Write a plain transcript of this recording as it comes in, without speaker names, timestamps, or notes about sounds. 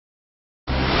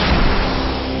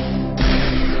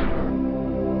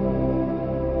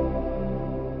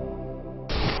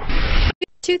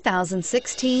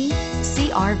2016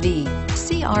 CR-V.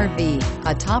 CR-V,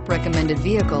 a top recommended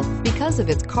vehicle because of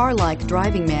its car-like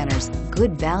driving manners,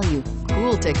 good value,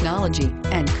 cool technology,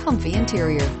 and comfy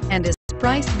interior, and is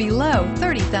priced below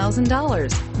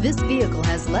 $30,000. This vehicle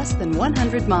has less than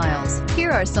 100 miles.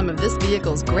 Here are some of this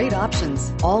vehicle's great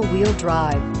options: all-wheel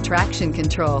drive, traction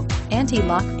control,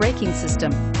 anti-lock braking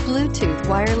system, Bluetooth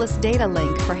wireless data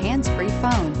link for hands-free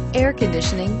phone, air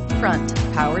conditioning, front,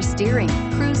 power steering,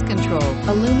 cruise control,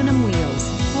 aluminum wheels,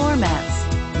 floor mats,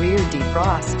 rear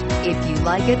defrost. If you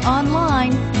like it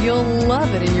online, you'll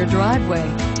love it in your driveway.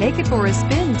 Take it for a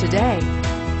spin today.